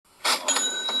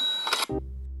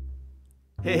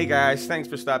Hey guys, thanks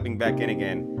for stopping back in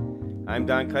again. I'm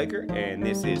Don Kiker, and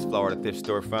this is Florida Thrift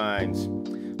Store Finds.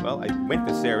 Well, I went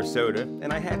to Sarasota,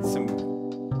 and I had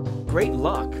some great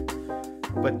luck.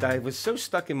 But I was so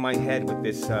stuck in my head with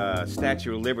this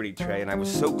Statue of Liberty tray, and I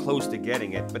was so close to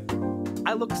getting it. But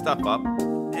I looked stuff up,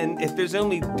 and if there's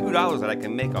only $2 that I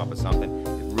can make off of something,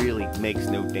 it really makes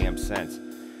no damn sense.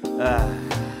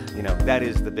 You know, that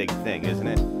is the big thing, isn't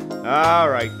it? All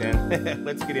right then,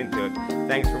 let's get into it.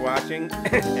 Thanks for watching,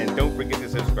 and don't forget to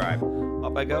subscribe.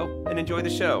 Up I go, and enjoy the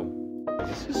show.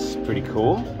 This is pretty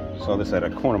cool. Saw this at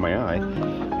a corner of my eye.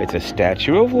 It's a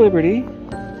Statue of Liberty,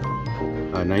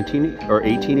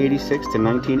 1886 to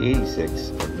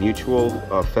 1986, mutual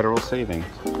federal savings.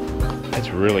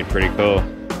 That's really pretty cool.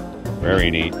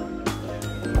 Very neat.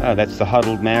 Oh, that's the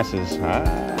huddled masses.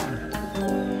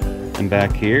 And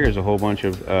back here is a whole bunch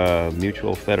of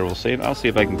mutual federal savings. I'll see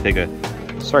if I can take a,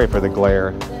 sorry for the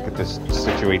glare, get this,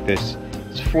 situate this.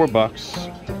 It's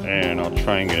 $4, and I'll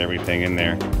try and get everything in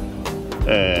there.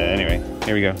 Anyway,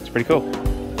 here we go. It's pretty cool.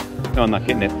 No, I'm not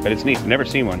getting it, but it's neat. Never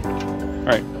seen one. All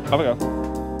right, off we go.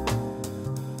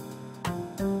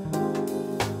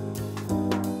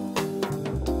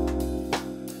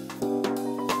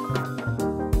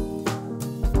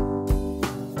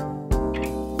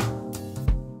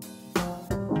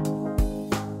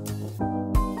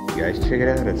 Guys, check it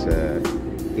out. It's a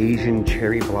Asian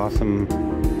cherry blossom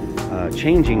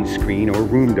changing screen or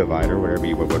room divider, whatever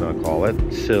you would want to call it.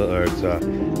 So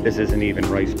this isn't even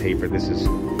rice paper. This is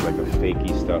like a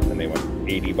fakey stuff, and they want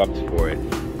 $80 for it.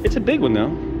 It's a big one though.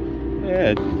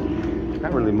 Yeah,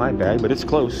 not really my bag, but it's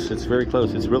close. It's very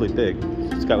close. It's really big.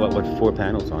 It's got what 4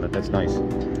 panels on it. That's nice.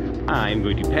 I'm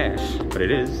going to pass, but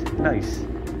it is nice.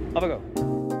 Off I go.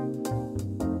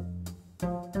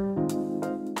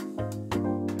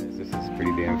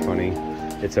 Pretty damn funny.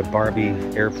 It's a Barbie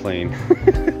airplane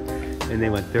and they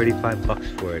want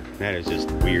 $35 for it. That is just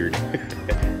weird.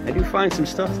 I do find some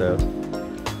stuff though.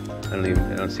 I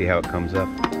don't see how it comes up.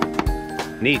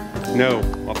 Neat. No,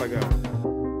 off I go.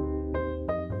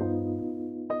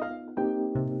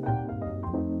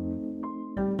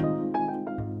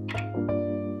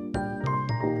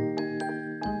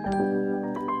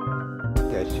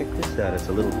 Guys, check this out. It's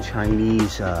a little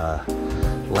Chinese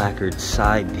lacquered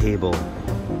side table.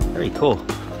 Very cool.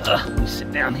 Let me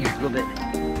sit down here a little bit.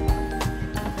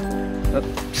 Oh,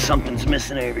 something's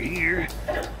missing over here.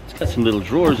 It's got some little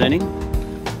drawers in it.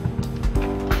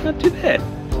 Not too bad.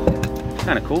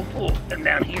 Kind of cool. Oh, and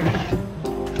down here.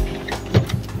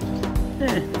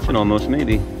 It's an almost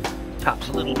maybe. Top's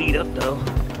a little beat up though.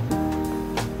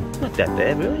 Not that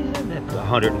bad, really. That's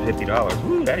 $150.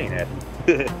 Ooh, that ain't it.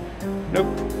 Nope.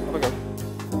 Off I go.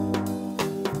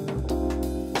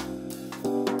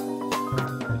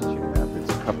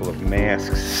 Couple of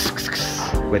masks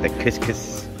with a kiss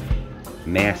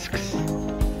masks,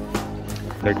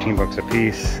 $13 a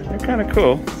piece. They're kind of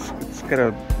cool. It's got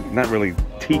a, not really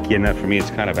tiki enough for me. It's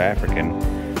kind of African.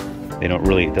 They don't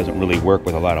really, it doesn't really work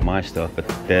with a lot of my stuff, but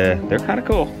they're kind of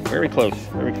cool. Very close,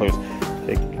 very close.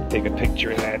 Take a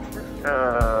picture of that.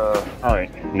 All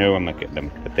right, no, I'm not getting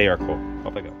them, but they are cool.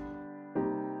 Off I go.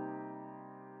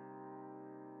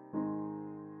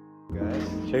 Guys,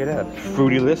 check it out.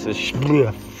 Fruitylicious.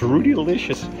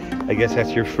 Fruitylicious. I guess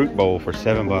that's your fruit bowl for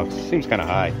 $7. Seems kind of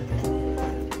high.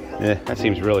 Yeah, that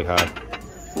seems really high.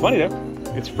 Funny though.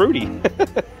 It's fruity.